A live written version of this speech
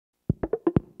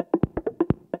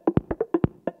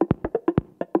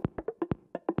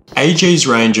AG's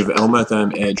range of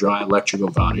Elmotherm Air-Dry electrical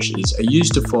varnishes are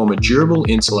used to form a durable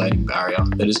insulating barrier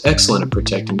that is excellent at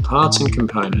protecting parts and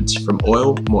components from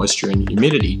oil, moisture and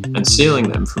humidity and sealing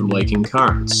them from leaking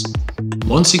currents.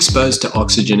 Once exposed to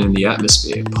oxygen in the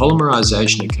atmosphere,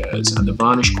 polymerization occurs and the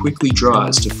varnish quickly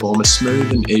dries to form a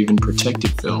smooth and even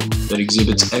protective film that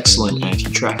exhibits excellent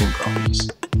anti-tracking properties.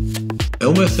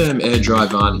 Elmotherm Air-Dry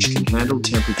Varnish can handle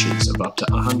temperatures of up to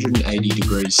 180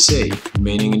 degrees C,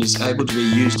 meaning it is able to be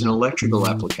used in electrical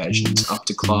applications up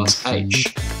to Class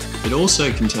H. It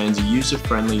also contains a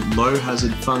user-friendly,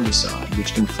 low-hazard fungicide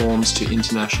which conforms to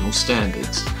international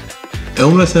standards.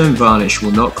 Elmotherm varnish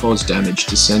will not cause damage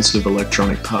to sensitive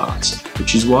electronic parts,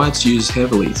 which is why it's used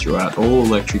heavily throughout all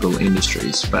electrical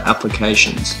industries for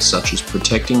applications such as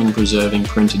protecting and preserving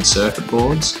printed circuit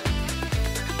boards,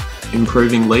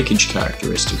 improving leakage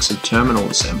characteristics of terminal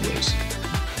assemblies,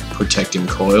 protecting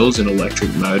coils in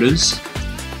electric motors,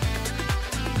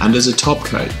 and as a top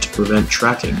coat to prevent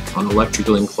tracking on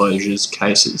electrical enclosures,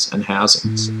 cases and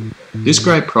housings. This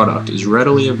great product is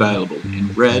readily available in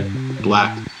red,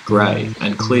 black, grey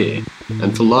and clear,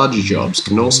 and for larger jobs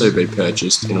can also be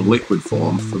purchased in a liquid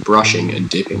form for brushing and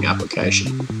dipping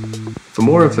application. For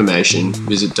more information,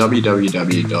 visit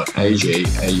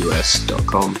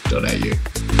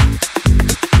www.agaus.com.au.